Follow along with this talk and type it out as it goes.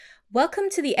Welcome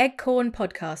to the Egg Corn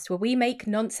podcast, where we make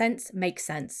nonsense make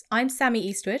sense. I'm Sammy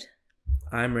Eastwood.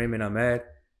 I'm Raymond Ahmed.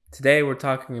 Today we're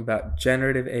talking about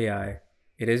generative AI.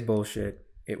 It is bullshit.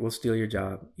 It will steal your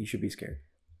job. You should be scared.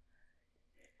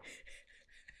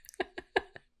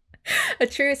 A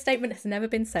truer statement has never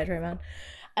been said, Roman.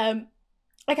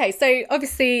 Okay, so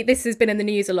obviously this has been in the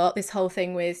news a lot, this whole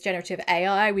thing with generative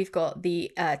AI. We've got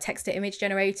the text-to-image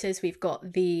generators, we've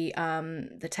got the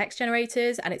text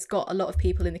generators, and it's got a lot of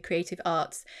people in the creative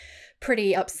arts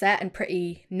pretty upset and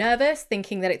pretty nervous,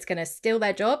 thinking that it's going to steal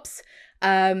their jobs.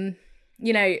 I've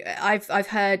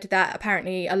heard that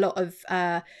apparently a lot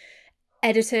of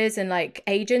editors and like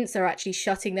agents are actually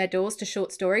shutting their doors to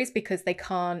short stories because they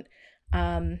can't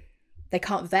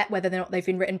vet whether or not they've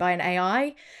been written by an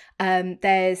AI.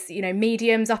 There's,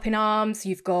 mediums up in arms.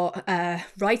 You've got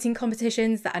writing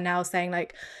competitions that are now saying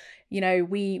like,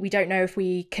 we don't know if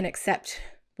we can accept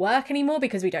work anymore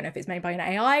because we don't know if it's made by an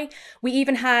AI. We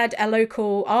even had a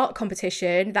local art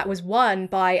competition that was won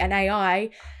by an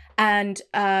AI and,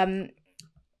 an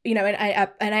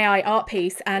AI art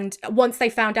piece. And once they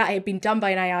found out it had been done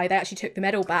by an AI, they actually took the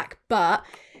medal back. But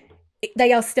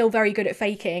they are still very good at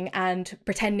faking and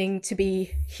pretending to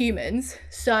be humans.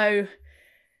 So,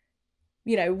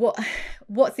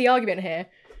 what's the argument here?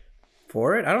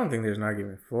 For it? I don't think there's an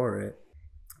argument for it.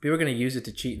 People are going to use it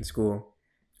to cheat in school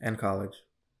and college.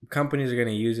 Companies are going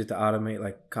to use it to automate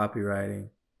like copywriting,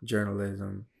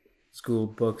 journalism, school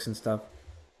books and stuff.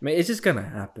 I mean, it's just going to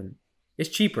happen. It's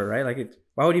cheaper, right?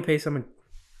 Why would you pay someone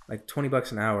like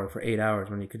 $20 an hour for 8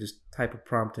 hours when you could just type a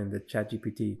prompt in the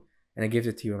ChatGPT and it gives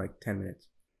it to you in like 10 minutes?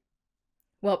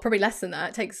 Well, probably less than that.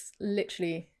 It takes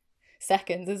literally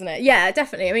seconds, isn't it? Yeah,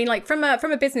 definitely. I mean, like from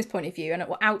a business point of view, and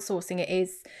outsourcing it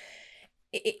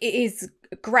is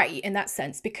great in that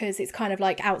sense because it's kind of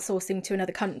like outsourcing to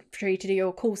another country to do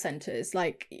your call centers.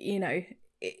 Like,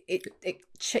 it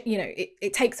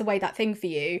takes away that thing for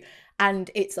you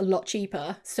and it's a lot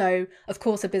cheaper. So of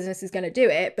course a business is going to do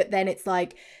it, but then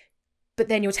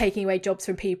you're taking away jobs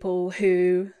from people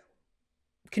who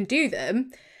can do them.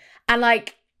 And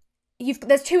like,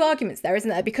 there's two arguments there, isn't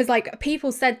there? Because like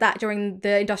people said that during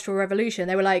the Industrial Revolution,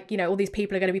 they were like, all these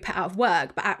people are going to be put out of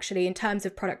work, but actually in terms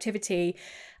of productivity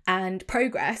and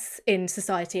progress in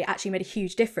society, it actually made a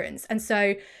huge difference. And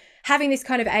so having this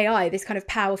kind of AI, this kind of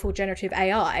powerful generative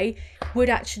AI would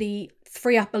actually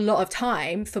free up a lot of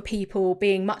time for people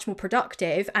being much more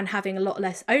productive and having a lot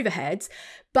less overheads.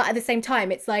 But at the same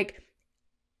time, it's like,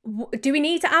 do we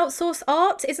need to outsource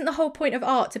art? Isn't the whole point of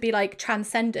art to be like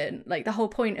transcendent? Like the whole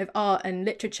point of art and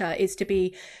literature is to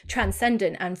be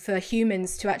transcendent and for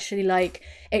humans to actually like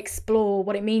explore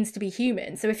what it means to be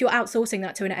human. So if you're outsourcing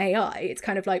that to an AI, it's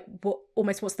kind of like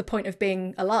what's the point of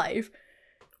being alive?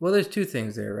 Well, there's two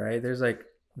things there, right? There's like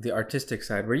the artistic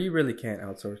side where you really can't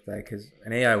outsource that because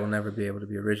an AI will never be able to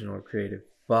be original or creative.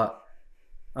 But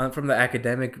from the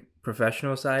academic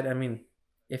professional side, I mean,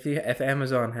 if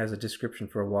Amazon has a description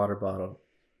for a water bottle,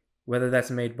 whether that's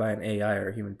made by an AI or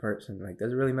a human person, like,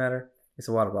 does it really matter? It's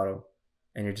a water bottle,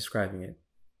 and you're describing it.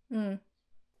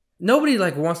 Nobody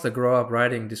like wants to grow up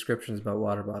writing descriptions about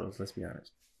water bottles. Let's be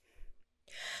honest.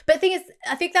 But the thing is,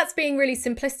 I think that's being really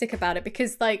simplistic about it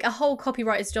because like a whole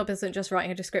copywriter's job isn't just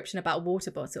writing a description about a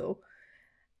water bottle.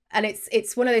 And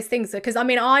it's one of those things because I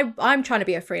mean I'm trying to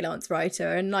be a freelance writer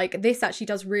and like this actually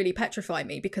does really petrify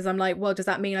me because I'm like, well, does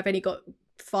that mean I've only got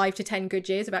 5 to 10 good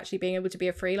years of actually being able to be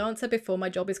a freelancer before my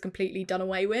job is completely done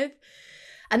away with?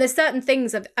 And there's certain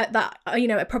things that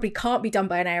it probably can't be done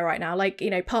by an AI right now. Like,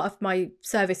 part of my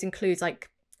service includes like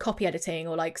copy editing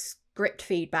or like script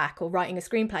feedback or writing a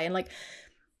screenplay, and like,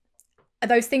 are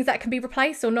those things that can be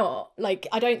replaced or not? Like,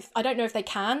 I don't know if they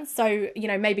can. So,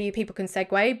 maybe people can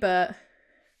segue, but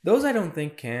those I don't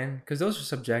think can, because those are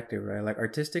subjective, right? Like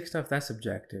artistic stuff, that's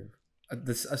subjective.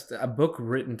 A book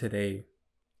written today,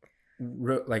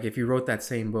 like if you wrote that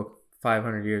same book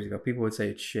 500 years ago, people would say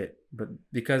it's shit. But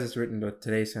because it's written to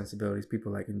today's sensibilities,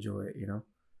 people like enjoy it,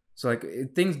 So like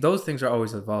those things are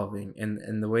always evolving,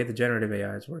 and the way the generative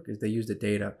AIs work is they use the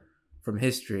data from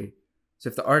history. So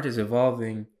if the art is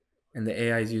evolving and the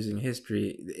AI is using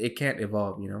history, it can't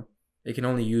evolve, It can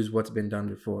only use what's been done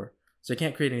before, so it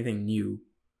can't create anything new.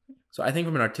 So I think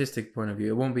from an artistic point of view,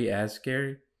 it won't be as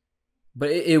scary, but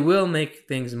it will make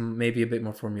things maybe a bit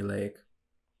more formulaic,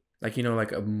 like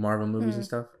like Marvel movies and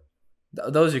stuff.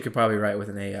 Those you could probably write with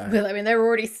an AI. Well, I mean, they're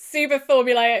already super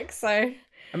formulaic, so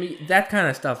I mean that kind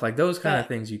of stuff, like those kind of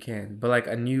things you can. But like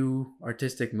a new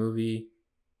artistic movie,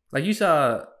 like you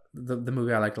saw the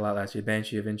movie I liked a lot last year,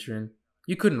 Banshee of Inisherin.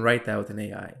 You couldn't write that with an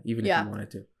AI, even if you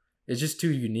wanted to. It's just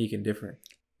too unique and different.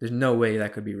 There's no way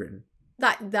that could be written.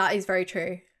 That is very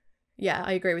true. Yeah,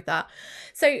 I agree with that.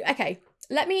 So, okay,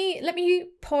 let me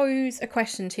pose a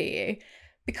question to you,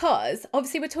 because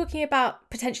obviously we're talking about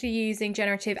potentially using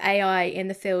generative AI in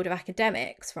the field of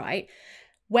academics, right?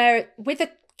 Where with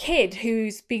a kid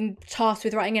who's been tasked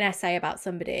with writing an essay about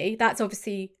somebody, that's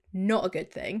obviously not a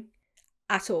good thing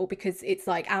at all, because it's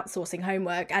like outsourcing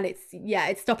homework, and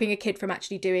it's stopping a kid from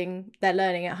actually doing their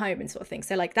learning at home and sort of thing.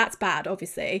 So like that's bad,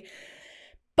 obviously.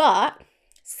 But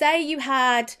say you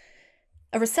had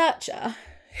a researcher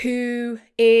who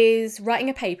is writing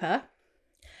a paper,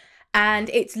 and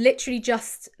it's literally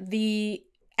just the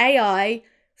AI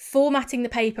formatting the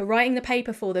paper, writing the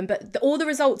paper for them, but all the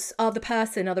results are the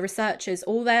researchers,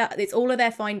 it's all of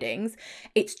their findings.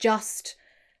 It's just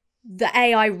the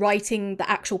AI writing the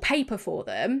actual paper for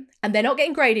them, and they're not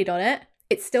getting graded on it.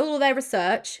 It's still all their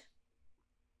research.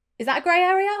 Is that a grey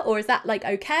area, or is that like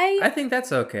okay? I think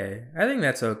that's okay.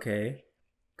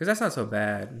 Because that's not so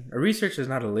bad. A researcher is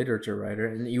not a literature writer,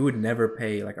 and you would never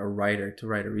pay like a writer to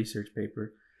write a research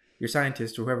paper. Your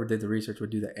scientist or whoever did the research would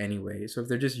do that anyway. So if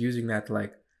they're just using that to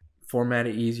like format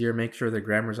it easier, make sure their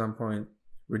grammar's on point,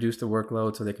 reduce the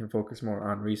workload so they can focus more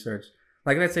on research.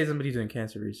 Like let's say somebody's doing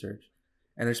cancer research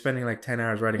and they're spending like 10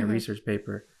 hours writing a research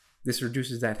paper. This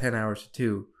reduces that 10 hours to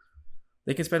 2.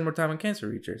 They can spend more time on cancer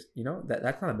research. You know,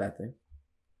 that's not a bad thing.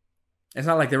 It's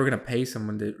not like they were going to pay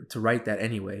someone to write that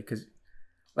anyway. Because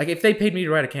like if they paid me to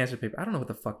write a cancer paper, I don't know what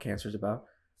the fuck cancer is about.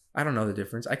 I don't know the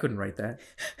difference. I couldn't write that.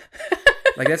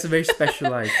 Like that's a very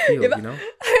specialized field, you know?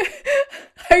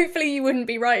 Hopefully you wouldn't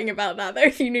be writing about that though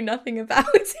if you knew nothing about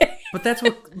it.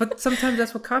 But sometimes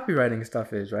that's what copywriting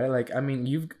stuff is, right? Like, I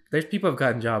mean, there's people have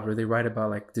gotten jobs where they write about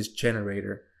like this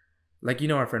generator. Like, you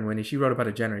know, our friend Winnie, she wrote about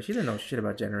a generator. She didn't know shit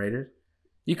about generators.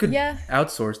 You could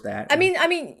outsource that. I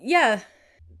mean, yeah,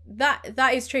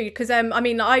 that is true. Because I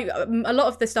mean, a lot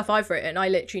of the stuff I've written, I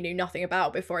literally knew nothing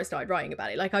about before I started writing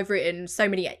about it. Like, I've written so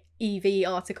many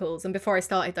EV articles, and before I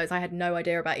started those, I had no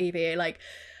idea about EV. Like,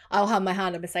 I'll have my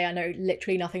hand up and say I know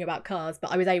literally nothing about cars,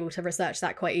 but I was able to research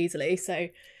that quite easily. So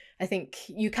I think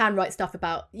you can write stuff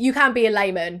about. You can be a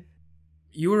layman.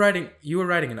 You were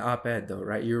writing an op-ed though,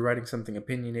 right? You were writing something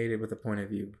opinionated with a point of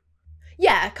view.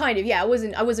 Yeah, kind of. Yeah, I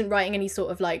wasn't writing any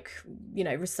sort of like, you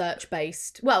know, research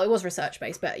based. Well, it was research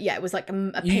based, but yeah, it was like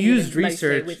opinion. You used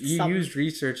research. Used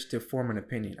research to form an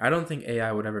opinion. I don't think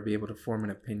AI would ever be able to form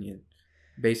an opinion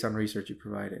based on research you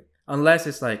provided, unless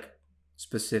it's like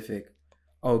specific.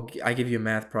 Oh, I give you a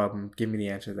math problem. Give me the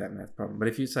answer to that math problem. But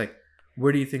if it's like,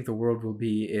 where do you think the world will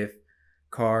be if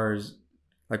cars,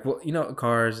 like, well, you know,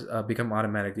 cars become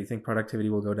automatic? Do you think productivity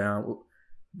will go down?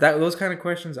 Those kind of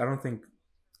questions, I don't think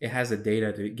it has the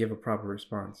data to give a proper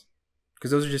response,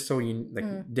 because those are just so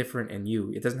different and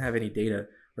new. It doesn't have any data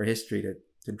or history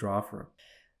to draw from.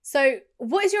 So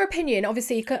what is your opinion,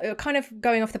 obviously kind of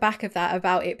going off the back of that,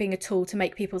 about it being a tool to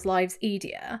make people's lives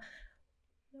easier?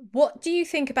 What do you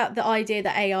think about the idea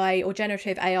that AI or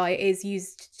generative AI is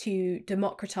used to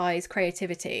democratize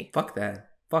creativity? Fuck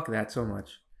that so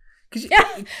much. Because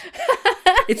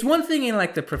it's one thing in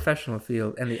like the professional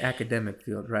field and the academic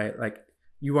field, right? Like,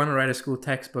 you want to write a school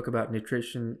textbook about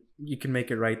nutrition, you can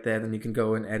make it right there, then you can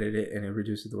go and edit it and it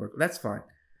reduces the work. That's fine.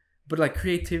 But like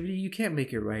creativity, you can't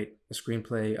make it write a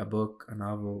screenplay, a book, a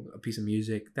novel, a piece of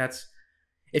music.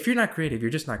 If you're not creative,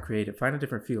 you're just not creative. Find a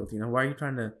different field. You know, why are you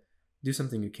trying to do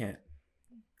something you can't?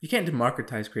 You can't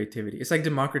democratize creativity. It's like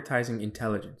democratizing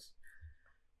intelligence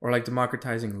or like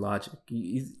democratizing logic.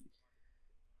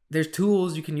 There's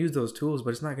tools, you can use those tools,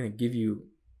 but it's not going to give you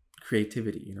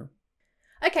creativity, you know?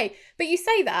 Okay, but you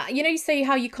say that, you know, you say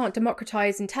how you can't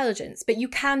democratize intelligence, but you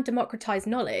can democratize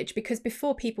knowledge, because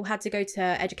before people had to go to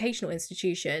educational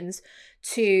institutions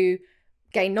to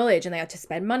gain knowledge, and they had to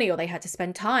spend money, or they had to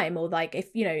spend time, or like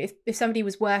if somebody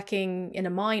was working in a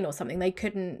mine or something, they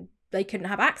couldn't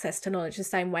have access to knowledge the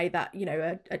same way that, you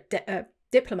know, a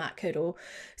diplomat could, or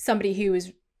somebody who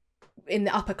was in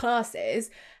the upper classes.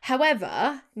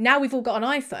 However, now we've all got an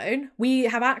iPhone. We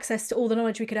have access to all the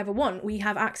knowledge we could ever want. We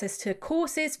have access to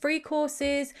courses, free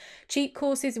courses, cheap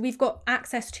courses. We've got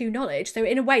access to knowledge. So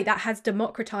in a way that has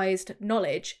democratized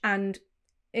knowledge, and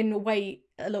in a way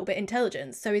a little bit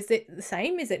intelligence. So is it the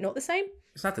same? Is it not the same?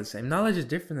 It's not the same. Knowledge is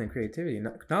different than creativity.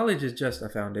 Knowledge is just a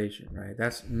foundation, right?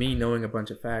 That's me knowing a bunch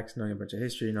of facts, knowing a bunch of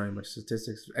history, knowing a bunch of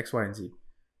statistics, X, Y, and Z.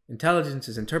 Intelligence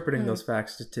is interpreting those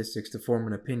facts, statistics to form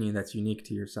an opinion that's unique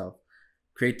to yourself.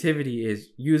 Creativity is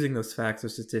using those facts or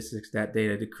statistics, that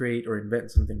data, to create or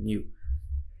invent something new.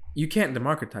 You can't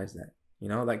democratize that. You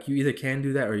know, like, you either can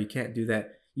do that or you can't do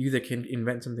that. You either can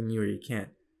invent something new or you can't.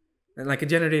 And like a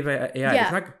generative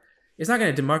AI, it's not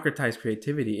going to democratize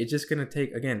creativity. It's just going to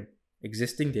take, again,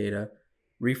 existing data,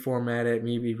 reformat it,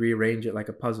 maybe rearrange it like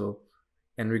a puzzle,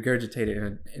 and regurgitate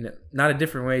it in a not a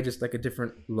different way, just like a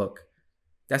different look.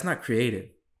 That's not creative.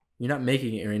 You're not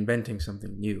making it or inventing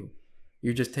something new.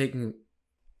 You're just taking.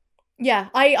 Yeah,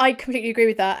 I completely agree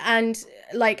with that. And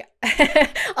like,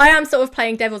 I am sort of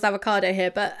playing devil's avocado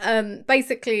here, but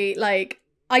basically, like,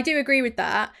 I do agree with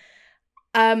that.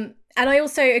 And I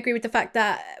also agree with the fact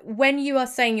that when you are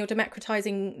saying you're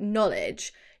democratizing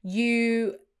knowledge,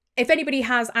 if anybody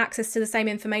has access to the same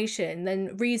information,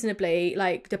 then reasonably,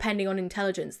 like, depending on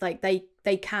intelligence, like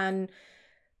they can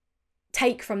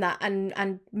take from that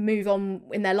and move on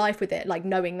in their life with it, like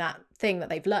knowing that thing that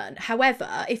they've learned.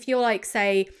 However, if you're like,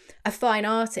 say, a fine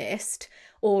artist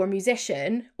or a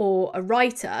musician or a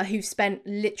writer who've spent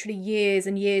literally years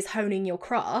and years honing your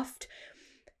craft,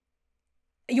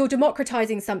 you're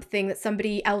democratizing something that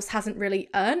somebody else hasn't really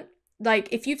earned. Like,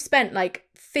 if you've spent like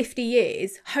 50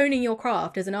 years honing your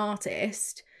craft as an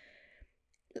artist,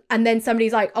 and then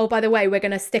somebody's like, oh, by the way, we're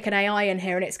going to stick an AI in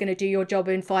here and it's going to do your job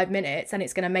in 5 minutes and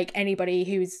it's going to make anybody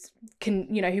who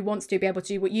wants to be able to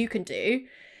do what you can do.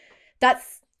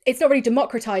 It's not really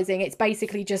democratizing. It's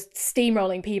basically just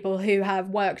steamrolling people who have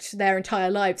worked their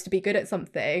entire lives to be good at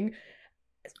something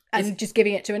and just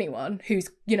giving it to anyone who's,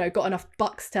 got enough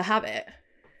bucks to have it.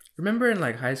 Remember in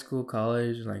like high school,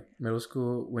 college, like middle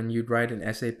school, when you'd write an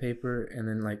essay paper and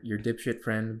then like your dipshit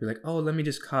friend would be like, oh, let me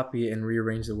just copy it and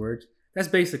rearrange the words. That's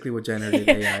basically what generative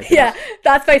AI does. Yeah,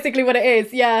 that's basically what it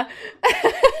is. Yeah.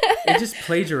 It's just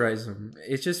plagiarism.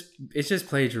 It's just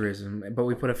plagiarism, but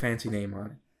we put a fancy name on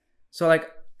it. So like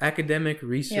academic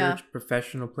research,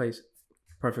 professional place,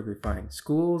 perfectly fine.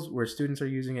 Schools where students are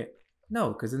using it,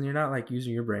 no, because then you're not like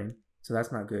using your brain. So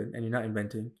that's not good. And you're not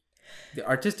inventing. The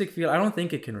artistic field, I don't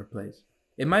think it can replace.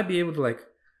 It might be able to like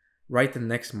write the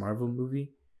next Marvel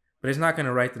movie, but it's not going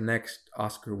to write the next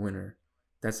Oscar winner.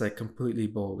 That's like completely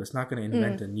bold. It's not going to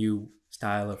invent a new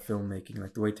style of filmmaking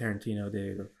like the way Tarantino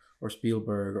did or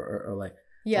Spielberg or like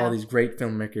all these great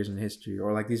filmmakers in history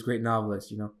or like these great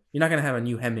novelists, You're not going to have a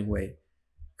new Hemingway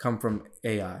come from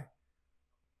AI.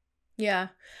 Yeah.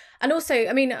 And also,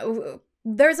 I mean,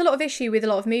 there is a lot of issue with a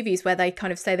lot of movies where they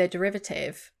kind of say they're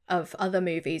derivative of other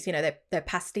movies, they're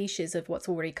pastiches of what's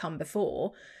already come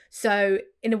before. So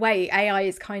in a way, AI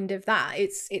is kind of that.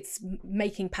 It's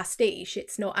making pastiche.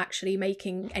 It's not actually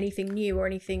making anything new or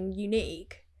anything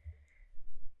unique.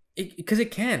 Because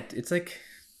it can't. It's like,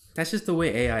 that's just the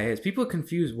way AI is. People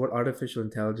confuse what artificial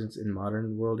intelligence in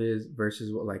modern world is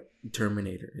versus what like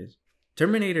Terminator is.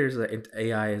 Terminator is like,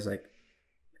 AI is like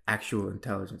actual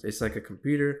intelligence. It's like a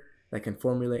computer that can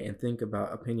formulate and think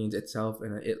about opinions itself,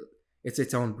 and it's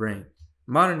its own brain.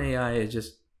 Modern AI is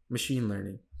just machine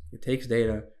learning. It takes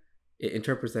data, it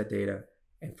interprets that data,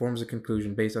 and forms a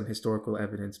conclusion based on historical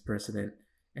evidence, precedent,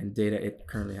 and data it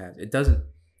currently has. It doesn't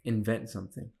invent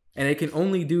something. And it can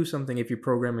only do something if you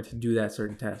program it to do that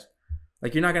certain task.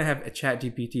 Like, you're not going to have a chat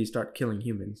GPT start killing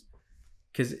humans.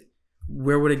 Because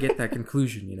where would it get that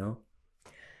conclusion,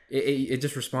 It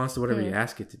just responds to whatever you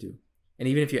ask it to do. And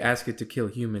even if you ask it to kill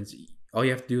humans, all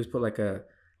you have to do is put like a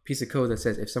piece of code that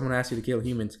says, if someone asks you to kill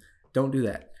humans, don't do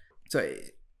that. So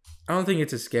I don't think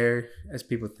it's as scary as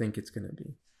people think it's going to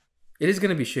be. It is going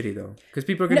to be shitty though, because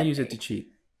people are going to use it to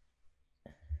cheat.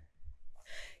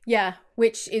 Yeah,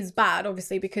 which is bad,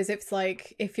 obviously, because it's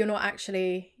like, if you're not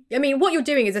actually... I mean, what you're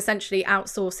doing is essentially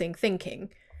outsourcing thinking.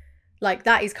 Like,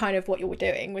 that is kind of what you're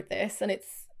doing with this. And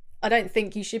I don't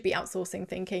think you should be outsourcing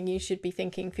thinking. You should be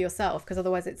thinking for yourself, because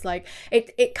otherwise it's like...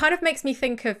 It kind of makes me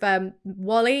think of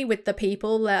WALL-E with the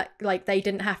people that, like, they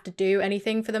didn't have to do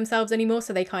anything for themselves anymore.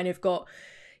 So they kind of got,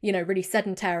 really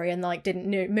sedentary and, like, didn't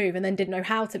move and then didn't know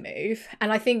how to move.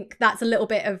 And I think that's a little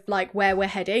bit of, like, where we're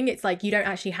heading. It's like, you don't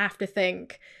actually have to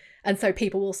think. And so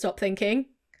people will stop thinking.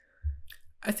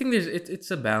 I think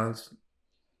it's a balance.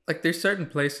 Like, there's certain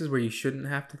places where you shouldn't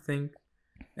have to think.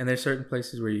 And there's certain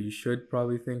places where you should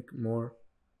probably think more.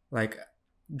 Like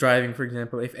driving, for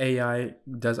example. If AI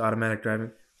does automatic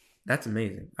driving, that's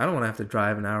amazing. I don't want to have to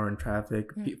drive an hour in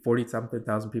traffic. 40-something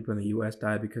thousand people in the U.S.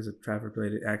 die because of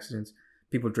traffic-related accidents.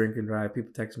 People drink and drive.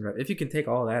 People text and drive. If you can take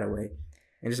all that away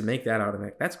and just make that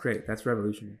automatic, that's great. That's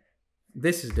revolutionary.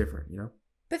 This is different,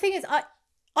 The thing is,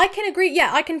 I can agree.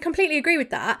 Yeah, I can completely agree with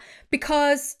that,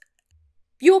 because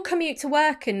your commute to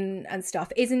work and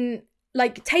stuff isn't,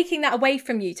 like, taking that away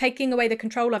from you, taking away the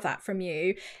control of that from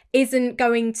you isn't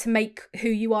going to make who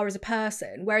you are as a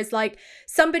person. Whereas, like,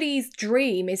 somebody's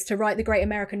dream is to write the great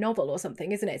American novel or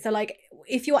something, isn't it? So, like,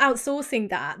 if you're outsourcing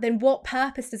that, then what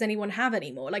purpose does anyone have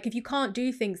anymore? Like, if you can't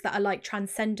do things that are, like,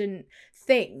 transcendent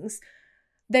things,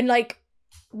 then, like,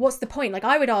 what's the point? Like,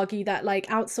 I would argue that, like,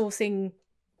 outsourcing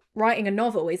writing a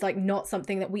novel is, like, not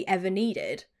something that we ever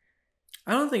needed.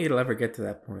 I don't think it'll ever get to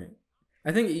that point.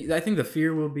 I think the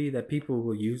fear will be that people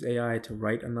will use AI to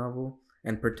write a novel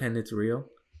and pretend it's real,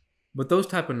 but those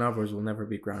type of novels will never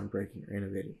be groundbreaking or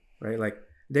innovative, right? Like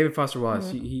David Foster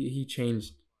Wallace, Mm. he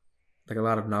changed like a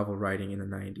lot of novel writing in the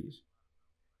 90s.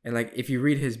 And like if you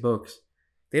read his books,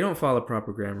 they don't follow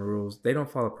proper grammar rules. They don't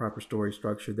follow proper story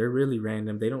structure. They're really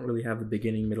random. They don't really have the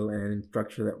beginning, middle, end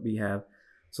structure that we have.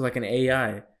 So like an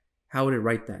AI, how would it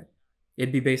write that?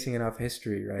 It'd be basing it off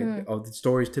history, right? Mm. Oh, the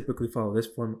stories typically follow this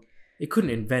form. It couldn't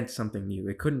invent something new.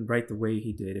 It couldn't write the way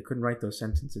he did. It couldn't write those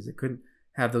sentences. It couldn't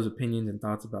have those opinions and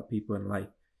thoughts about people in life.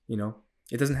 You know,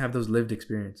 it doesn't have those lived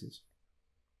experiences.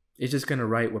 It's just gonna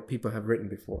write what people have written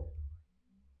before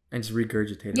and just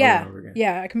regurgitate it over and Yeah, over again.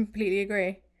 yeah, I completely agree.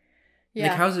 Like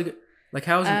Yeah. how's an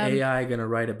Um, AI gonna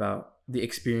write about the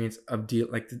experience of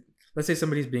let's say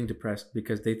somebody's being depressed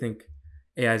because they think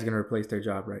AI is gonna replace their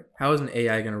job, right? How is an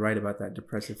AI gonna write about that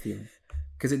depressive feeling?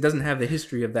 Because it doesn't have the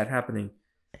history of that happening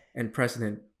and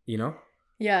precedent, you know.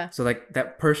 yeah. So like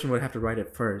that person would have to write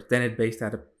it first, then it based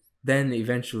that, then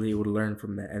eventually it would learn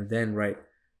from that, and then write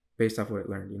based off what it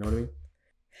learned. You know what I mean?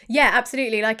 Yeah,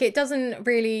 absolutely. Like it doesn't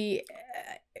really,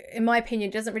 in my opinion,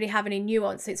 it doesn't really have any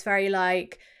nuance. It's very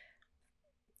like,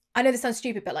 I know this sounds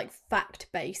stupid, but like fact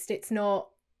based. It's not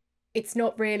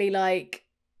really like,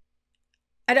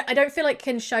 I don't feel like it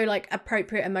can show like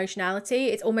appropriate emotionality.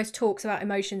 It almost talks about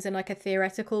emotions in like a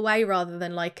theoretical way rather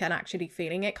than like an actually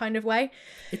feeling it kind of way.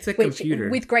 It's a Which computer.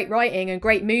 with great writing and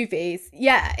great movies,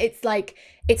 yeah, it's like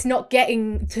it's not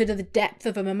getting to the depth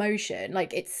of an emotion.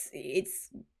 Like it's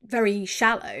very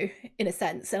shallow in a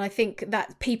sense. And I think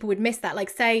that people would miss that. Like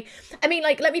say, I mean,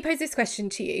 like let me pose this question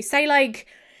to you. Say like,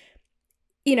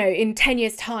 you know, in 10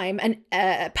 years time,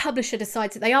 a publisher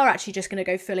decides that they are actually just going to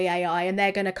go fully AI and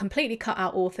they're going to completely cut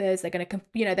out authors. They're going to,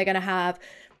 you know, they're going to have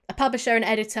a publisher, an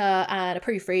editor and a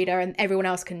proofreader and everyone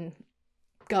else can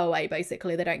go away,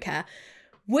 basically. They don't care.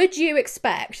 Would you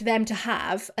expect them to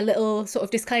have a little sort of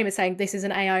disclaimer saying this is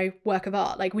an AI work of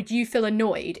art? Like, would you feel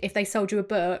annoyed if they sold you a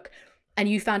book and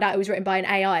you found out it was written by an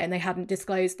AI and they hadn't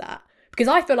disclosed that? Because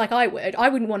I feel like I would. I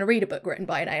wouldn't want to read a book written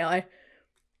by an AI.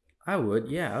 I would,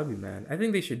 yeah, I would be mad. I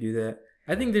think they should do that.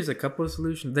 I think there's a couple of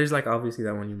solutions. There's like obviously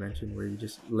that one you mentioned where you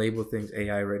just label things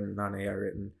AI written, non AI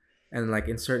written, and like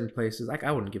in certain places, like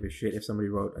I wouldn't give a shit if somebody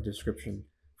wrote a description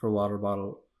for a water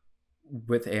bottle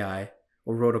with AI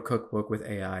or wrote a cookbook with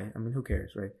AI. I mean, who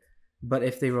cares, right? But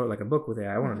if they wrote like a book with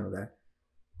AI, I want to know that.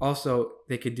 Also,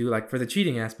 they could do like for the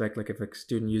cheating aspect, like if a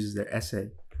student uses their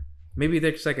essay, maybe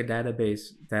there's like a database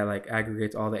that like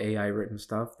aggregates all the AI written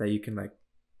stuff that you can like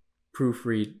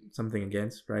proofread something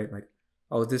against, right? Like,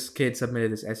 oh, this kid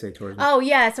submitted this essay towards me. Oh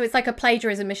yeah, so it's like a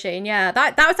plagiarism machine. Yeah,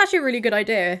 that was actually a really good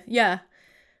idea. Yeah.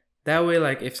 That way,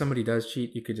 like, if somebody does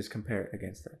cheat, you could just compare it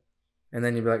against that, and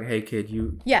then you'd be like, "Hey, kid,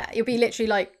 you." Yeah, it'll be literally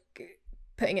like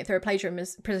putting it through a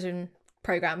plagiarism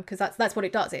program because that's what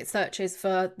it does. It searches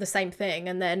for the same thing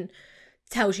and then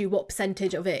tells you what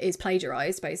percentage of it is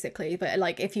plagiarized, basically. But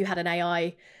like if you had an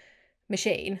AI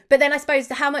machine, but then I suppose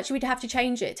how much you would have to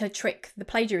change it to trick the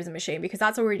plagiarism machine because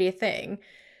that's already a thing.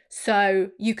 So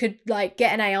you could like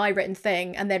get an AI written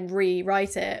thing and then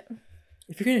rewrite it.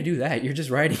 If you're gonna do that, you're just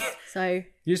writing it. So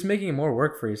You're just making more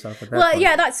work for yourself at that well, point.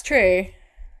 yeah, that's true.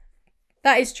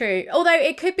 That is true. Although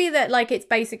it could be that like it's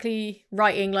basically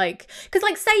writing like because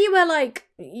like say you were like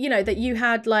you know that you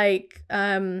had like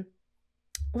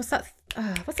what's that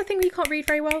what's the thing where you can't read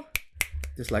very well?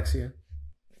 Dyslexia.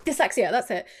 Dyslexia,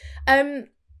 that's it.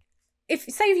 If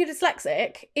say if you're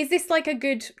dyslexic, is this like a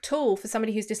good tool for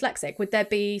somebody who's dyslexic? Would there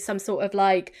be some sort of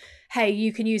like, hey,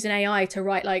 you can use an AI to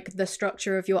write like the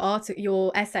structure of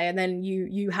your essay, and then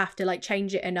you have to like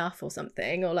change it enough or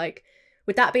something, or like,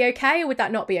 would that be okay or would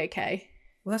that not be okay?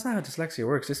 Well, that's not how dyslexia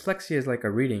works. Dyslexia is like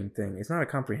a reading thing. It's not a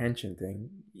comprehension thing.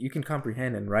 You can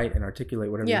comprehend and write and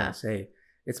articulate whatever you Yeah. want to say.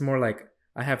 It's more like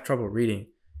I have trouble reading.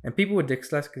 And people with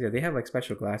dyslexia, they have like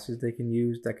special glasses they can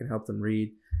use that can help them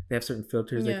read. They have certain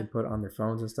filters they Yeah. can put on their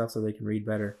phones and stuff so they can read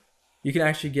better. You can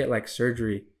actually get like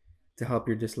surgery to help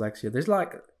your dyslexia. There's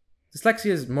like dyslexia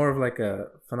is more of like a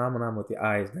phenomenon with the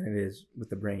eyes than it is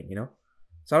with the brain, you know?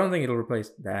 So I don't think it'll replace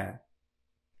that.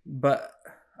 But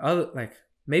other like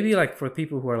maybe like for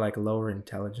people who are like lower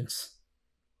intelligence,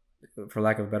 for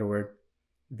lack of a better word,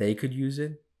 they could use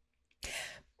it.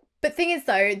 But thing is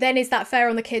though, then is that fair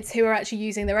on the kids who are actually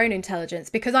using their own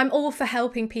intelligence? Because I'm all for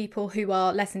helping people who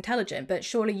are less intelligent, but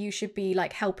surely you should be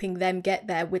like helping them get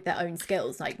there with their own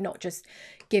skills, like not just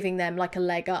giving them like a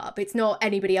leg up. It's not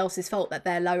anybody else's fault that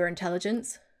they're lower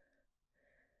intelligence.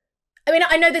 I mean,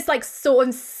 I know there's like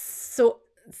certain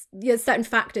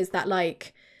factors that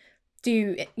like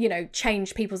do, you know,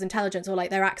 change people's intelligence or like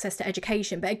their access to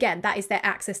education. But again, that is their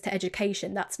access to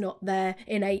education. That's not their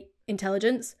innate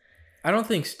intelligence. I don't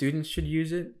think students should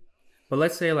use it. But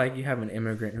let's say like you have an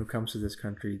immigrant who comes to this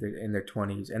country in their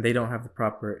 20s and they don't have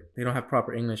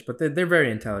proper English, but they're very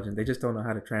intelligent. They just don't know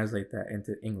how to translate that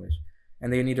into English.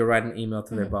 And they need to write an email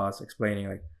to their boss explaining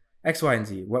like X, Y, and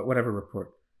Z, whatever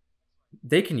report.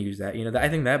 They can use that. You know, I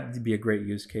think that would be a great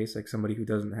use case, like somebody who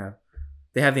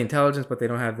they have the intelligence, but they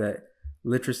don't have that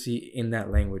literacy in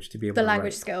that language to be able to write. The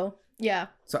language skill. Yeah.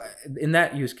 So in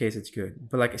that use case, it's good.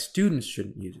 But like students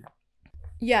shouldn't use it.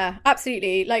 Yeah,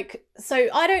 absolutely. Like, so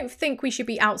I don't think we should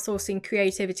be outsourcing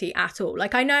creativity at all.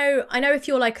 Like, I know if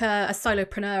you're like a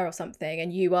solopreneur or something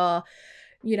and you are,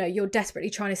 you know, you're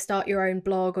desperately trying to start your own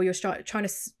blog or you're trying to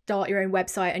start your own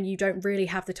website and you don't really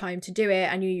have the time to do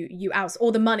it and you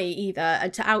or the money either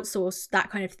and to outsource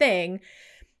that kind of thing.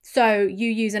 So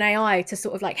you use an AI to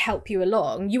sort of like help you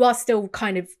along. You are still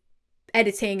kind of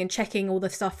editing and checking all the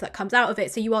stuff that comes out of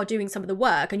it. So you are doing some of the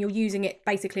work and you're using it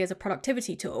basically as a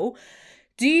productivity tool.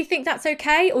 Do you think that's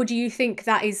okay? Or do you think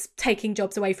that is taking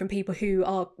jobs away from people who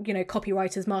are, you know,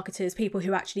 copywriters, marketers, people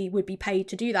who actually would be paid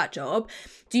to do that job?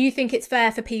 Do you think it's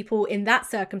fair for people in that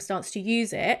circumstance to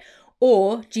use it?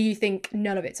 Or do you think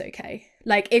none of it's okay?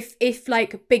 Like if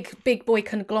like big boy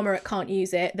conglomerate can't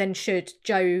use it, then should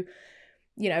Joe,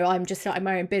 you know, I'm just starting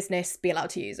my own business, be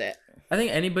allowed to use it? I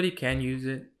think anybody can use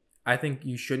it. I think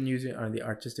you shouldn't use it on the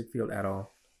artistic field at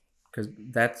all. Because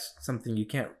that's something you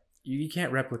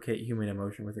can't replicate human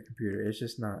emotion with a computer. It's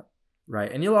just not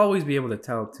right. And you'll always be able to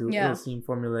tell too. Yeah. It'll seem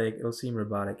formulaic. It'll seem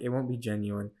robotic. It won't be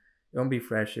genuine. It won't be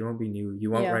fresh. It won't be new.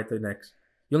 You won't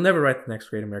you'll never write the next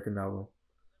great American novel.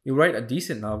 You'll write a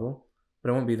decent novel, but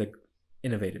it won't be like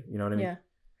innovative. You know what I mean? Yeah.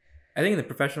 I think in the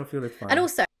professional field, it's fine. And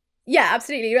also, yeah,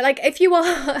 absolutely. Like if you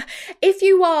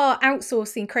are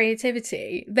outsourcing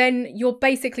creativity, then you're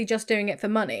basically just doing it for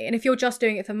money. And if you're just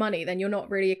doing it for money, then you're not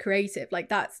really a creative. Like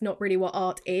that's not really what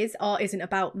art is. Art isn't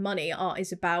about money. Art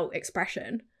is about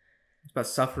expression. It's about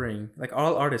suffering. Like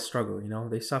all artists struggle, you know,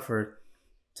 they suffer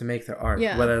to make their art,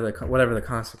 whatever the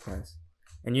consequence.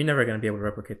 And you're never going to be able to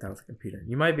replicate that with a computer.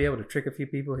 You might be able to trick a few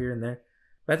people here and there,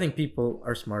 but I think people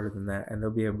are smarter than that, and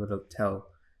they'll be able to tell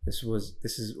this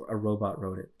is a robot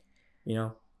wrote it. You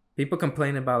know, people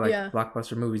complain about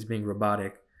blockbuster movies being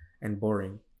robotic and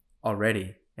boring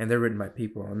already, and they're written by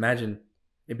people. Imagine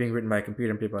it being written by a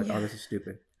computer and people are like, oh, this is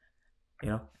stupid. You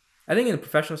know, I think in a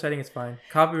professional setting, it's fine.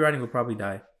 Copywriting will probably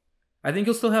die. I think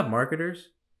you'll still have marketers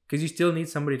because you still need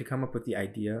somebody to come up with the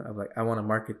idea of like, I want to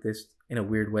market this in a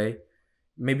weird way.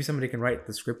 Maybe somebody can write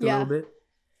the script a little bit.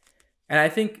 And I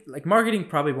think like marketing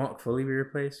probably won't fully be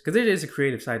replaced because there is a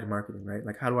creative side to marketing, right?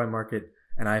 Like, how do I market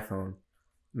an iPhone?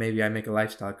 Maybe I make a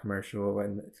lifestyle commercial,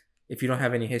 and if you don't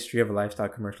have any history of a lifestyle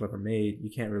commercial ever made, you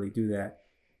can't really do that.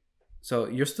 So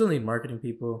you'll still need marketing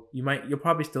people. You'll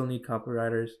probably still need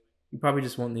copywriters. You probably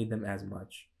just won't need them as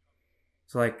much.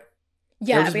 So like,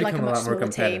 it'll be like a much smaller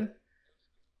team.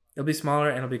 It'll be smaller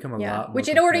and it'll become a lot more which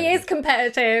it already is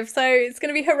competitive, so it's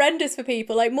going to be horrendous for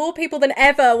people. Like more people than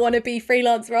ever want to be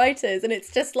freelance writers, and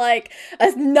it's just like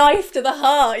a knife to the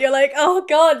heart. You're like, oh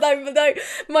god,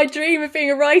 my dream of being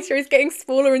a writer is getting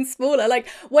smaller and smaller. Like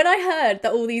when I heard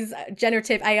that all these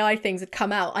generative AI things had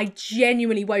come out, I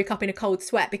genuinely woke up in a cold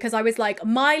sweat because I was like,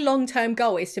 my long-term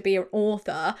goal is to be an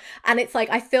author, and it's like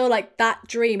I feel like that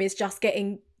dream is just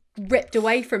getting ripped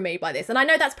away from me by this. And I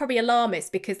know that's probably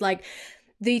alarmist because like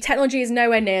the technology is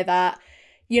nowhere near that.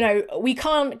 You know, we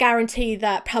can't guarantee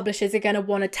that publishers are going to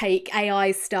want to take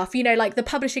AI stuff. You know, like the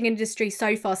publishing industry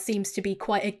so far seems to be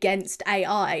quite against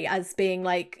AI as being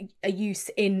like a use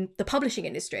in the publishing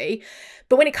industry.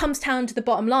 But when it comes down to the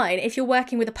bottom line, if you're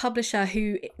working with a publisher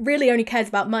who really only cares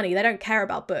about money, they don't care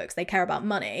about books, they care about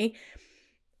money.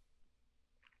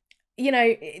 You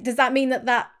know, does that mean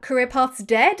that career path's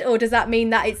dead? Or does that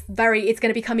mean that it's going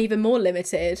to become even more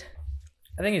limited?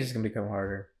 I think it's just going to become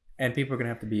harder. And people are going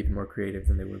to have to be even more creative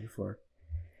than they were before.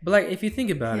 But, like, if you think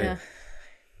about it,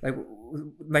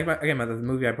 the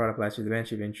movie I brought up last year, The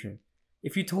Banshee of Inisherin.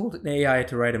 If you told an AI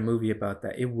to write a movie about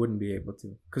that, it wouldn't be able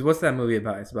to. Because what's that movie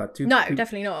about? It's about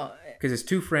definitely not. Because it's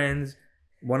two friends.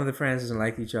 One of the friends doesn't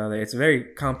like each other. It's a very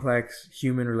complex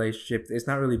human relationship. It's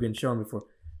not really been shown before.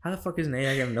 How the fuck is an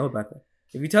AI going to know about that?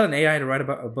 If you tell an AI to write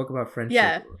about a book about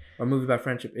friendship or a movie about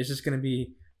friendship, it's just going to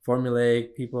be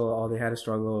formulaic. People, they had a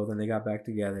struggle, then they got back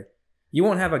together. You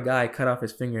won't have a guy cut off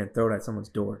his finger and throw it at someone's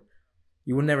door.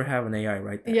 You will never have an AI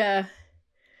write that. Yeah.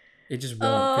 It just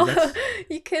won't. Oh,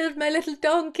 you killed my little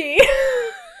donkey.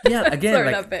 Yeah, again.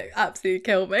 Sorry, that bit absolutely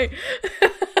killed me.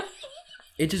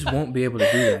 It just won't be able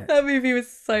to do that. That movie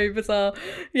was so bizarre.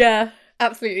 Yeah.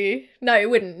 Absolutely. No, it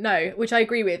wouldn't. No, which I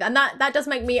agree with. And that does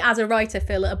make me as a writer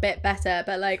feel a bit better.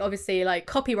 But like obviously like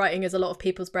copywriting is a lot of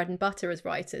people's bread and butter as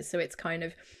writers. So it's kind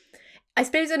of, I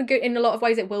suppose in a lot of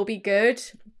ways it will be good.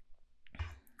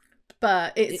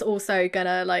 But it's also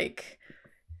gonna like,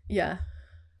 yeah.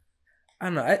 I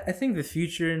don't know. I think the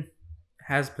future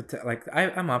has potential. Like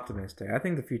I'm optimistic. I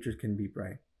think the future can be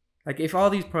bright. Like if all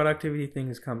these productivity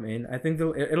things come in, I think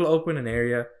it'll open an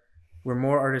area where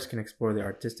more artists can explore the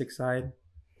artistic side.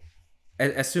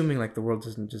 Assuming like the world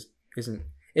isn't.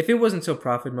 If it wasn't so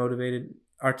profit motivated,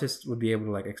 artists would be able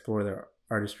to like explore their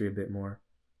artistry a bit more,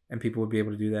 and people would be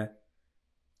able to do that.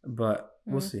 But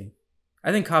we'll see.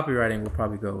 I think copywriting will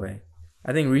probably go away.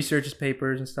 I think research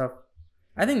papers and stuff,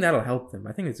 I think that'll help them.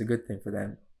 I think it's a good thing for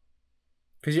them.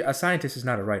 Because a scientist is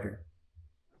not a writer.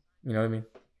 You know what I mean?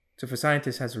 So if a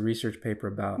scientist has a research paper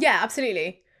about Yeah,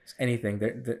 absolutely. anything,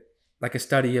 they're like a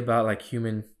study about like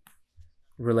human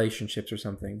relationships or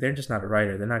something, they're just not a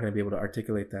writer. They're not going to be able to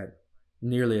articulate that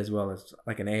nearly as well as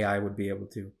like an AI would be able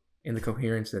to in the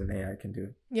coherence that an AI can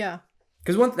do. Yeah.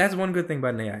 Because that's one good thing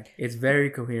about an AI. It's very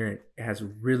coherent. It has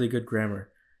really good grammar,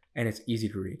 and it's easy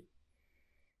to read.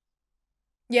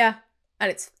 Yeah, and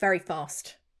it's very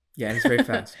fast. Yeah, and it's very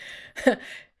fast.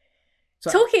 So,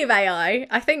 talking of AI,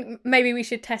 I think maybe we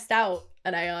should test out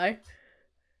an AI.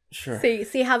 Sure.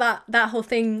 See how that whole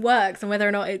thing works and whether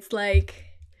or not it's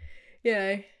like, you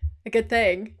know, a good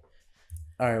thing.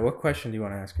 All right, what question do you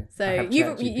want to ask it? So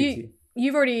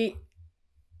you've already.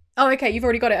 Oh, okay. You've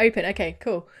already got it open. Okay,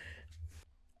 cool.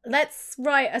 Let's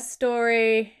write a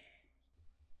story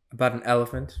about an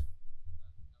elephant.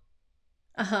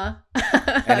 Uh-huh.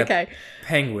 And okay. A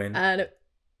penguin. And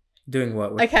doing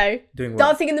what? Okay. Doing what?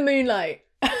 Dancing in the moonlight.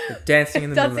 Dancing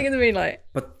in the Dancing in the moonlight.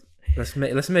 But let's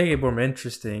make it more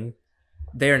interesting.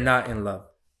 They are not in love,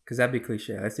 because that'd be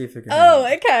cliche. Let's see if it can.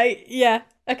 Oh, okay. Yeah.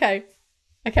 Okay.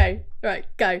 Right.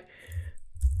 Go.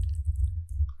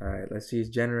 All right. Let's see. It's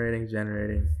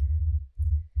generating.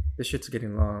 This shit's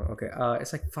getting long. Okay.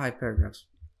 It's like 5 paragraphs.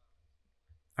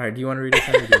 All right. Do you want to read it?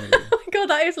 Oh my god,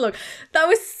 that is long. That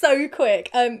was so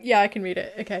quick. Yeah, I can read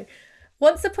it. Okay.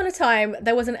 Once upon a time,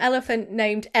 there was an elephant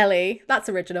named Ellie. That's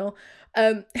original.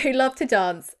 Who loved to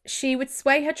dance. She would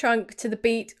sway her trunk to the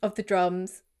beat of the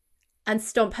drums and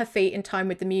stomp her feet in time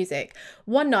with the music.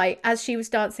 One night, as she was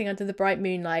dancing under the bright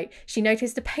moonlight, she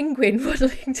noticed a penguin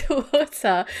waddling towards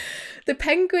her. The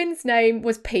penguin's name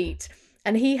was Pete,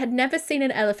 and he had never seen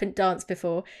an elephant dance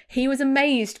before. He was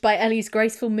amazed by Ellie's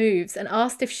graceful moves and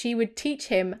asked if she would teach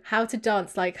him how to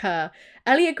dance like her.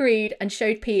 Ellie agreed and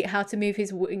showed Pete how to move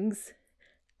his wings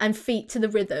and feet to the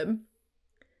rhythm.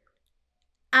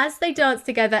 As they danced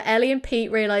together, Ellie and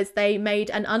Pete realised they made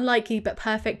an unlikely but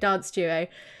perfect dance duo.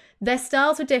 Their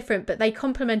styles were different, but they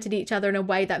complemented each other in a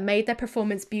way that made their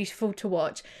performance beautiful to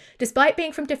watch. Despite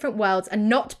being from different worlds and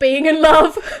not being in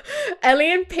love,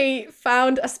 Ellie and Pete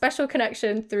found a special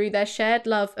connection through their shared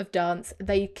love of dance.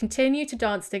 They continue to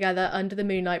dance together under the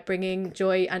moonlight, bringing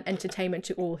joy and entertainment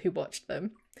to all who watched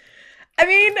them. I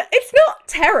mean, it's not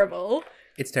terrible.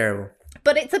 It's terrible.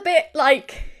 But it's a bit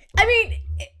like, I mean,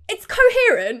 it's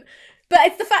coherent. But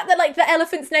it's the fact that, like, the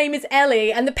elephant's name is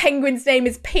Ellie and the penguin's name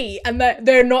is Pete and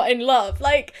they're not in love.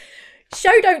 Like,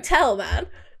 show don't tell, man.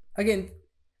 Again,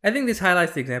 I think this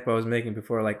highlights the example I was making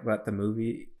before, like, about the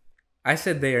movie. I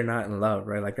said they are not in love,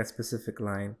 right? Like, that specific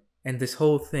line. And this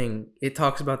whole thing, it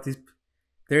talks about these...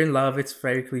 They're in love, it's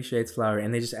very cliche, it's flowery,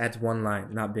 and they just adds one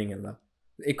line, not being in love.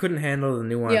 It couldn't handle the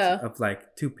nuance of,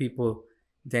 like, 2 people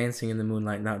dancing in the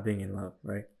moonlight not being in love,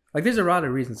 right? Like, there's a lot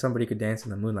of reasons somebody could dance in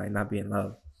the moonlight and not be in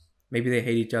love. Maybe they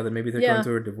hate each other. Maybe they're going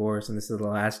through a divorce and this is the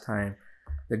last time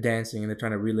they're dancing and they're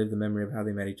trying to relive the memory of how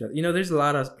they met each other. You know, there's a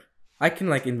lot of... I can,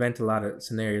 like, invent a lot of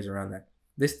scenarios around that.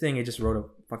 This thing, it just wrote a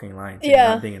fucking line.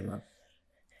 Not being in love.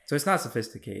 So it's not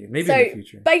sophisticated. Maybe in the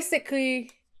future. Basically...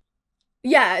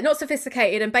 Yeah, not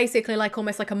sophisticated and basically like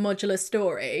almost like a modular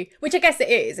story, which I guess it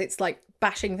is. It's like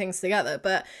bashing things together,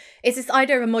 but it's this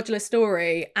idea of a modular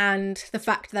story and the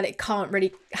fact that it can't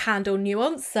really handle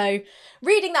nuance. So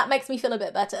reading that makes me feel a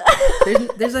bit better.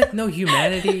 there's like no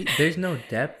humanity. There's no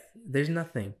depth. There's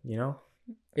nothing, you know?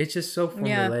 It's just so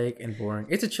formulaic and boring.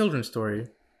 It's a children's story,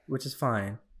 which is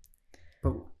fine.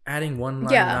 But adding one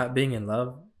line, not being in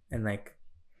love, and like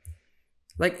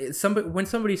when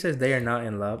somebody says they are not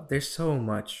in love, there's so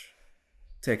much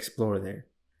to explore there,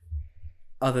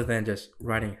 other than just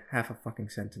writing half a fucking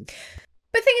sentence.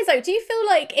 But the thing is, though, do you feel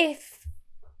like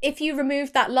if you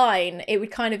removed that line, it would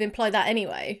kind of imply that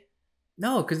anyway?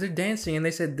 No, because they're dancing, and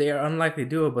they said they are unlikely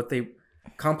duo, but they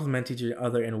complement each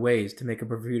other in ways to make a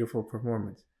beautiful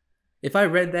performance. If I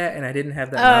read that and I didn't have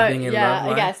that not being in love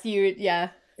line, I guess you would,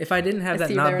 if I didn't have that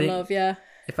Assume not they're in being love, yeah.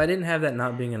 if I didn't have that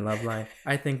not being in love line,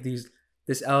 I think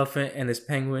this elephant and this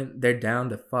penguin, they're down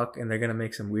to fuck and they're gonna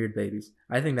make some weird babies.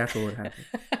 I think that's what would happen.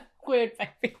 Weird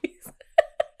babies.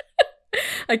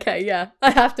 Okay, yeah.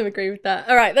 I have to agree with that.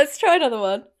 All right, let's try another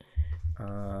one.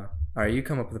 All right, you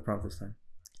come up with a prompt this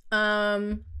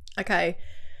time. Okay.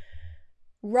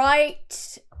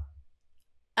 Write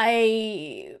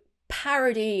a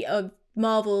parody of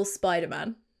Marvel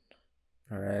Spider-Man.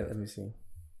 All right, let me see.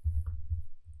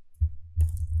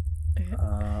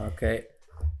 Okay,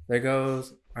 there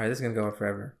goes. All right, this is gonna go on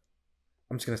forever.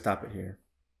 I'm just gonna stop it here.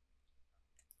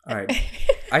 All right,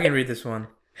 I can read this one.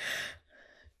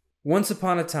 Once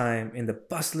upon a time, in the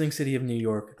bustling city of New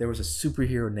York, there was a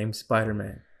superhero named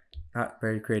Spider-Man. Not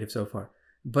very creative so far.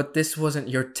 But this wasn't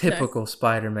your typical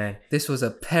Spider-Man. This was a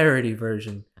parody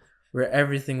version where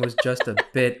everything was just a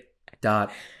bit ...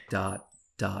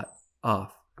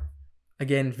 off.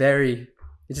 Again, it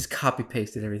just copy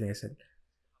pasted everything I said.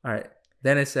 All right.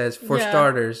 Then it says, for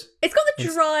starters... It's got the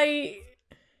dry...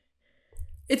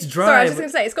 It's dry. Sorry, I was just going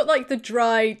to say, it's got like the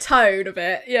dry tone of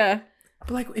it. Yeah.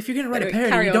 But like, if you're going to write Anyway, a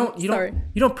parody,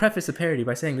 you don't preface a parody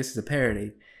by saying this is a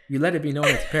parody. You let it be known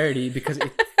it's a parody because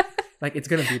it's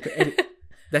going to be...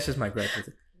 That's just my gripe with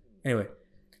it. Anyway,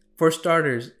 for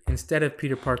starters, instead of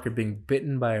Peter Parker being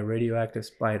bitten by a radioactive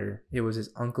spider, it was his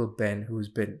Uncle Ben who was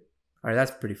bitten. All right,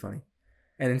 that's pretty funny.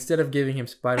 And instead of giving him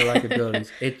spider-like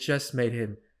abilities, it just made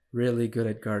him really good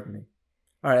at gardening.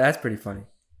 All right, that's pretty funny.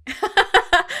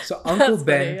 So Uncle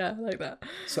Ben, funny, yeah, I like that.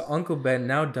 So Uncle Ben,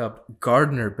 now dubbed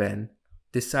Gardener Ben,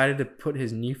 decided to put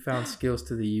his newfound skills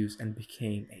to the use and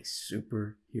became a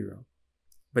superhero.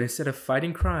 But instead of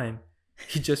fighting crime,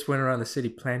 he just went around the city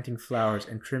planting flowers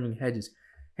and trimming hedges.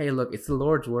 Hey, look, it's the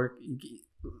Lord's work.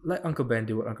 Let Uncle Ben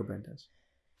do what Uncle Ben does.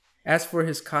 As for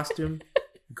his costume,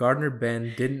 Gardener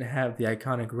Ben didn't have the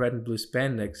iconic red and blue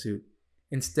spandex suit.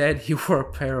 Instead, he wore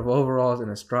a pair of overalls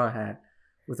and a straw hat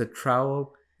with a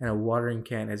trowel and a watering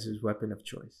can as his weapon of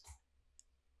choice.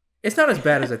 It's not as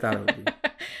bad as I thought it would be.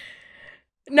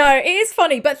 No, it is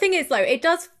funny. But thing is, though, it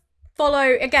does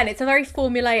follow... Again, it's a very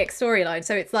formulaic storyline.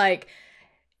 So it's like...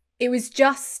 It was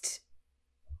just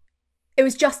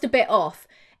a bit off.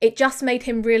 It just made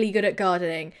him really good at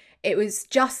gardening. It was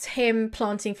just him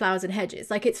planting flowers and hedges.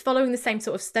 Like, it's following the same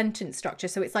sort of sentence structure.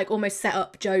 So it's like almost set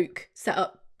up joke, set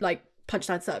up like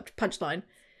punchline, set up punchline.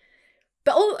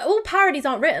 But all parodies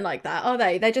aren't written like that, are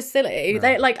they? They're just silly. No.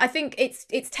 They like, I think it's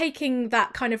taking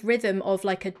that kind of rhythm of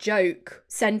like a joke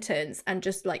sentence and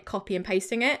just like copy and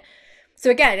pasting it. So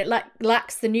again, it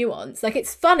lacks the nuance. Like,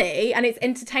 it's funny and it's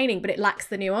entertaining, but it lacks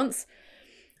the nuance.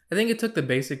 I think it took the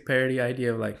basic parody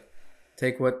idea of like,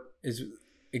 take what is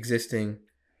existing,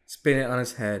 spin it on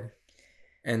its head,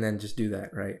 and then just do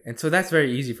that, right? And so that's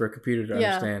very easy for a computer to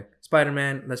understand.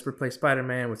 Spider-Man, let's replace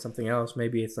Spider-Man with something else.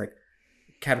 Maybe it's like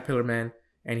Caterpillar Man,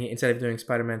 and he, instead of doing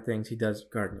Spider-Man things, he does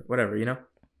gardening, whatever, you know?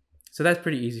 So that's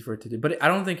pretty easy for it to do. But I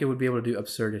don't think it would be able to do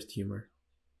absurdist humor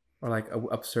or like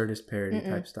absurdist parody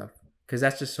type stuff. Because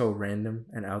that's just so random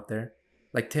and out there.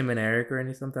 Like Tim and Eric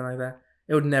or something like that.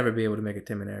 It would never be able to make a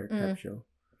Tim and Eric type show.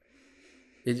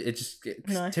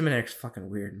 No. Tim and Eric's fucking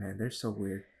weird, man. They're so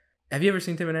weird. Have you ever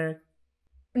seen Tim and Eric?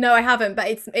 No, I haven't, but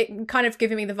it kind of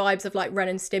giving me the vibes of like Ren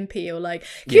and Stimpy or like...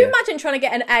 Can you imagine trying to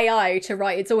get an AI to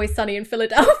write It's Always Sunny in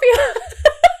Philadelphia?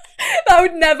 That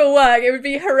would never work. It would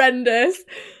be horrendous.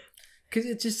 Because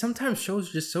it just sometimes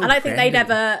shows just so... And I think they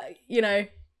never, you know...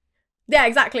 Yeah,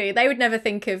 exactly. They would never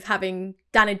think of having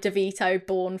Danny DeVito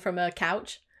born from a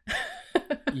couch.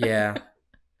 Yeah.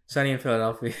 Sunny in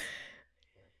Philadelphia.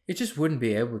 It just wouldn't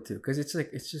be able to. Because it's like,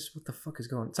 it's just, what the fuck is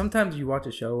going on? Sometimes you watch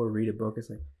a show or read a book, it's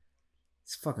like,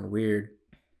 it's fucking weird.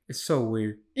 It's so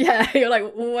weird. Yeah, you're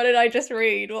like, what did I just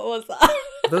read? What was that?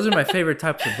 Those are my favorite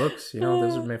types of books, you know?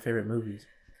 Those are my favorite movies.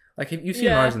 Like, you've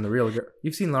seen Lars and the Real Girl.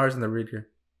 You've seen Lars and the Real Girl.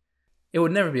 It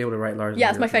would never be able to write Lars and the Real Girl. Yeah,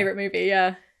 it's my favorite movie,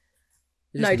 yeah.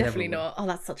 No, definitely not. Oh,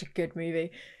 that's such a good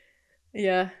movie.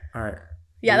 Yeah. All right.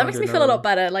 Yeah, that makes me feel a lot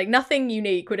better. Like, nothing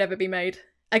unique would ever be made.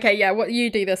 Okay, yeah, what you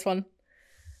do this one.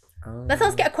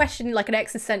 Let's get a question, like an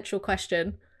existential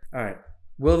question. All right.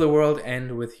 Will the world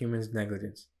end with humans'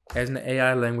 negligence? As an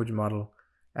AI language model,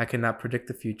 I cannot predict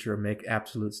the future or make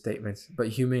absolute statements, but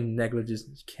human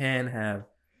negligence can have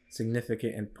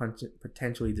significant and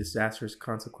potentially disastrous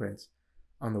consequence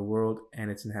on the world and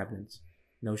its inhabitants.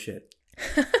 No shit.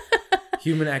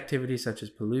 Human activities such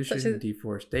as pollution,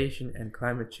 deforestation, and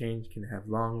climate change can have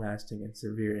long-lasting and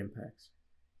severe impacts.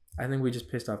 I think we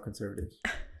just pissed off conservatives.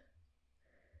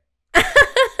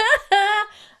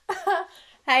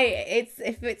 Hey,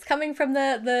 if it's coming from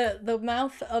the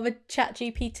mouth of a chat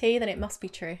GPT, then it must be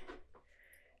true.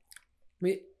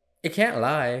 It can't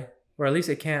lie, or at least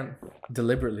it can't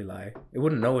deliberately lie. It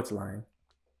wouldn't know it's lying.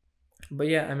 But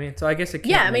yeah, I mean, so I guess it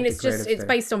can't. Yeah, I make mean, the it's just, creative it's say.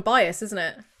 based on bias, isn't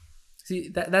it? See,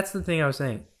 that's the thing I was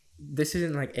saying. This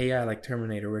isn't like AI like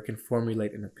Terminator where it can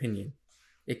formulate an opinion.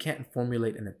 It can't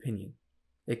formulate an opinion.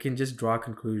 It can just draw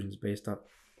conclusions based on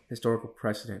historical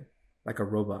precedent, like a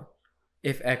robot.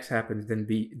 If X happens,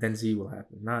 then Z will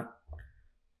happen. Not.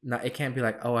 It can't be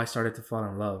like, oh, I started to fall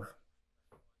in love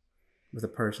with a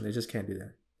person. It just can't do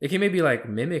that. It can maybe like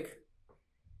mimic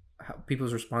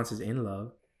people's responses in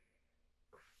love.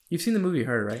 You've seen the movie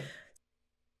Her, right?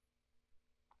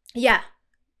 Yeah.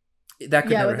 That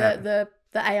could never happen. the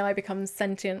AI becomes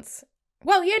sentient.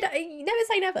 Well, you never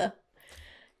say never.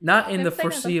 Not in the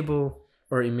foreseeable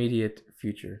or immediate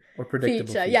future or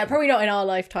predictable future. Yeah, probably not in our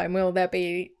lifetime will there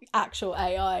be actual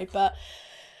AI. But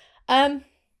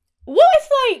what if,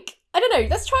 like, I don't know,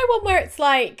 let's try one where it's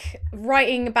like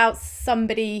writing about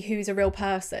somebody who's a real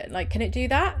person. Like, can it do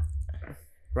that?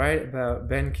 Write about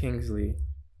Ben Kingsley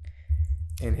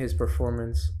and his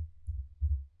performance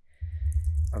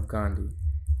of Gandhi.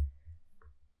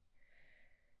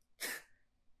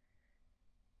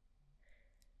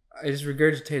 It is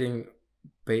regurgitating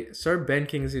Sir Ben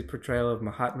Kingsley's portrayal of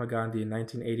Mahatma Gandhi in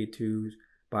 1982's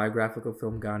biographical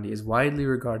film Gandhi is widely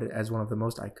regarded as one of the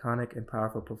most iconic and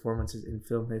powerful performances in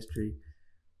film history,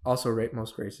 also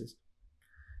most racist.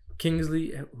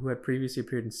 Kingsley, who had previously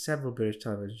appeared in several British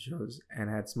television shows and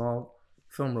had small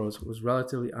film roles, was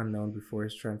relatively unknown before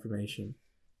his transformation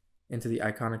into the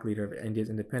iconic leader of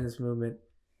India's independence movement.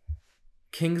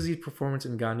 Kingsley's performance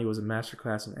in Gandhi was a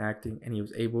masterclass in acting, and he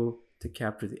was able to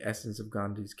capture the essence of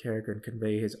Gandhi's character and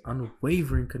convey his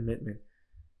unwavering commitment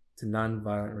to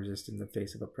non-violent resistance in the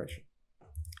face of oppression.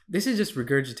 This is just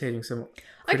regurgitating some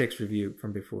critics' review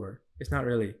from before. It's not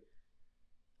really.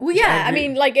 Well, yeah, I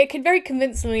mean, like, it could very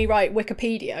convincingly write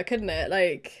Wikipedia, couldn't it?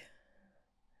 Like,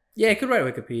 yeah, it could write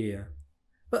Wikipedia,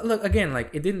 but look, again,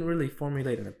 like, it didn't really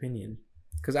formulate an opinion.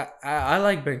 Because I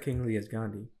like Ben Kingsley as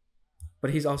Gandhi, but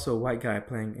he's also a white guy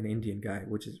playing an Indian guy,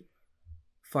 which is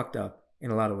fucked up in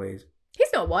a lot of ways.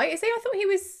 He's not white, is he?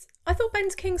 I thought Ben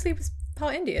Kingsley was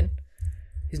part Indian.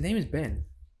 His name is Ben.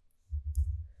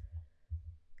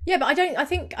 Yeah, but I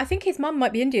think his mum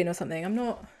might be Indian or something.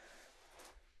 I'm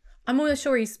almost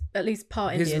sure he's at least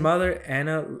part Indian. His mother,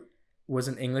 Anna, was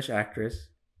an English actress.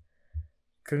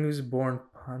 Kingsley was born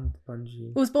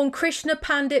Pandit Was born Krishna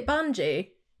Pandit Banji.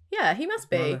 Yeah, he must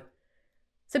be.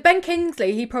 So Ben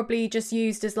Kingsley, he probably just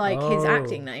used as like his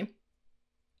acting name.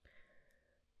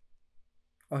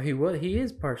 Oh, he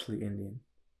is partially Indian.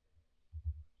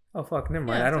 Oh fuck, never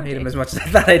mind. Yeah, I don't hate him as much as I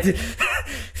thought I did.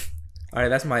 Alright,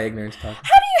 that's my ignorance talking. How do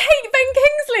you hate Ben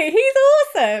Kingsley? He's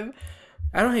awesome.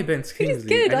 I don't hate Ben Kingsley. He's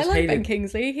good. I like Ben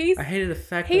Kingsley. I hated the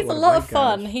fact he's that a lot of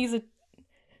fun. I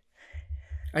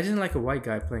didn't like a white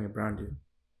guy playing a brown dude.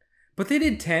 But they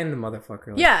did tan the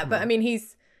motherfucker. Like, yeah, but I mean, they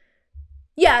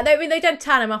did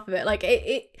tan him up a bit. Like,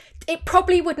 it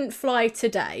probably wouldn't fly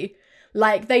today.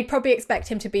 Like, they'd probably expect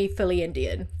him to be fully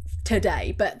Indian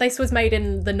today. But this was made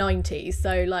in the 90s.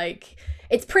 So, like,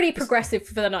 it's pretty progressive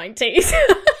for the 90s.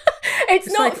 It's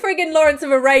not like, friggin' Lawrence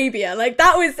of Arabia. Like,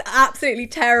 that was absolutely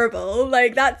terrible.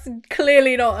 Like, that's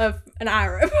clearly not an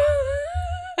Arab.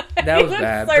 That was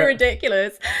bad. So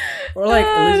ridiculous. Or like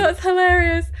that's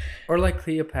hilarious. Or like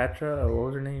Cleopatra. What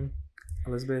was her name?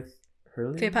 Elizabeth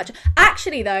Hurley? Cleopatra.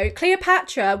 Actually, though,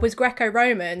 Cleopatra was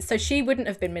Greco-Roman, so she wouldn't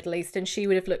have been Middle Eastern. She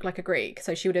would have looked like a Greek,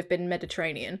 so she would have been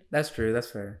Mediterranean. That's true.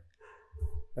 That's fair.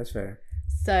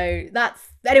 So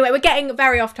anyway, we're getting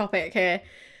very off topic here.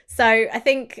 So I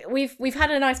think we've had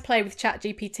a nice play with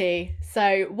ChatGPT.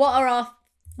 So what are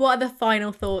the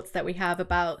final thoughts that we have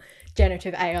about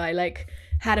generative AI? Like,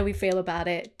 how do we feel about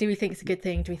it? Do we think it's a good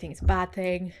thing? Do we think it's a bad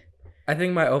thing? I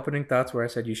think my opening thoughts where I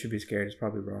said you should be scared is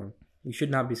probably wrong. You should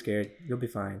not be scared. You'll be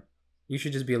fine. You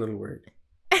should just be a little worried.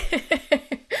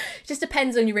 Just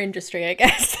depends on your industry, I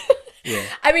guess. Yeah.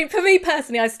 I mean, for me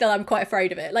personally, I'm quite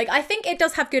afraid of it. Like, I think it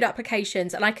does have good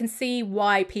applications, and I can see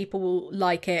why people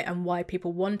like it and why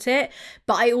people want it.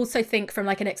 But I also think from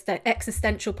like an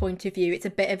existential point of view, it's a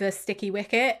bit of a sticky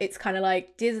wicket. It's kind of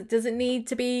like, does it need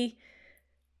to be?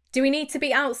 Do we need to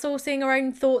be outsourcing our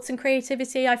own thoughts and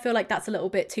creativity? I feel like that's a little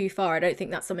bit too far. I don't think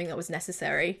that's something that was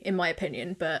necessary, in my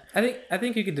opinion. But I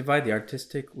think you could divide the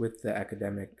artistic with the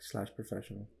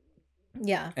academic/professional.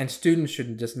 Yeah. And students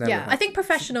should just never. Yeah, I think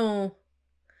professional.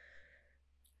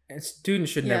 And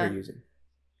students should never use it.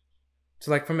 So,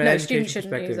 like, from an education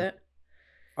perspective, use it.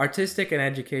 Artistic and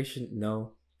education,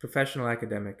 no. Professional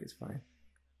academic is fine.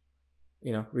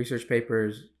 You know, research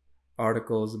papers,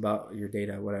 articles about your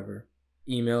data, whatever.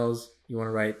 Emails you want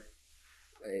to write,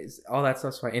 all that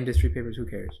stuff's fine. Industry papers, who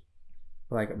cares?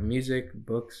 But like music,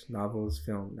 books, novels,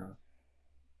 film, no.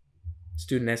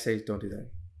 Student essays, don't do that.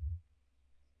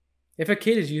 If a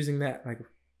kid is using that, like,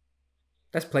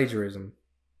 that's plagiarism.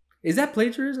 Is that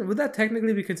plagiarism? Would that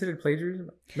technically be considered plagiarism?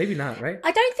 Maybe not, right?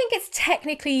 I don't think it's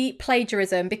technically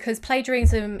plagiarism, because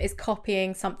plagiarism is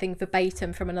copying something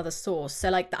verbatim from another source.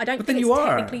 So like, I don't think it's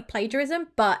technically plagiarism,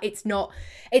 but it's not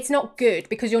good,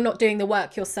 because you're not doing the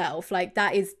work yourself. Like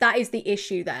that is the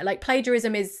issue there. Like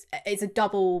plagiarism is a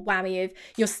double whammy of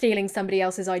you're stealing somebody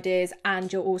else's ideas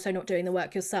and you're also not doing the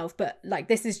work yourself. But like,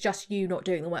 this is just you not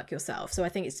doing the work yourself. So I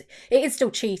think it is still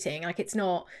cheating. Like it's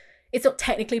not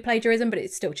technically plagiarism, but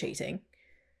it's still cheating.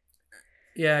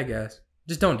 Yeah, I guess.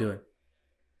 Just don't do it.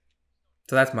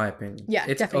 So that's my opinion. Yeah,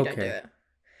 it's definitely don't do it.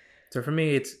 So for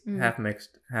me, it's half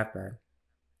mixed, half bad.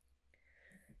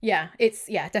 Yeah, it's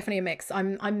definitely a mix.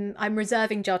 I'm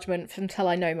reserving judgment until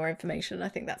I know more information. I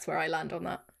think that's where I land on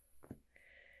that.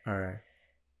 All right.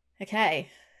 Okay.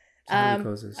 So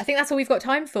I think that's all we've got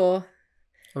time for.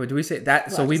 Oh, do we say that?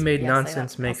 Well, so we made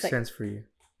nonsense make sense for you.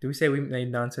 Do we say we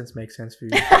made nonsense make sense for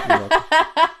you?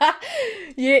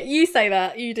 You say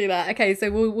that. You do that. Okay, so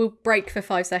we'll break for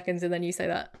 5 seconds and then you say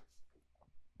that.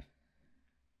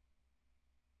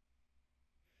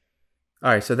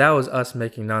 All right, so that was us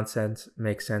making nonsense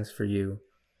make sense for you.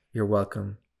 You're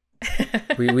welcome.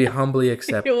 we humbly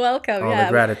accept. You're welcome. All the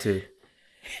gratitude.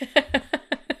 All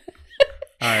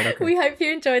right. Okay. We hope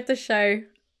you enjoyed the show.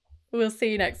 We'll see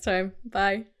you next time.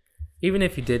 Bye. Even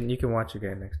if you didn't, you can watch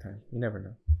again next time. You never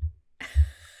know.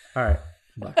 All right.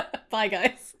 Bye. Bye,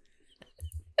 guys.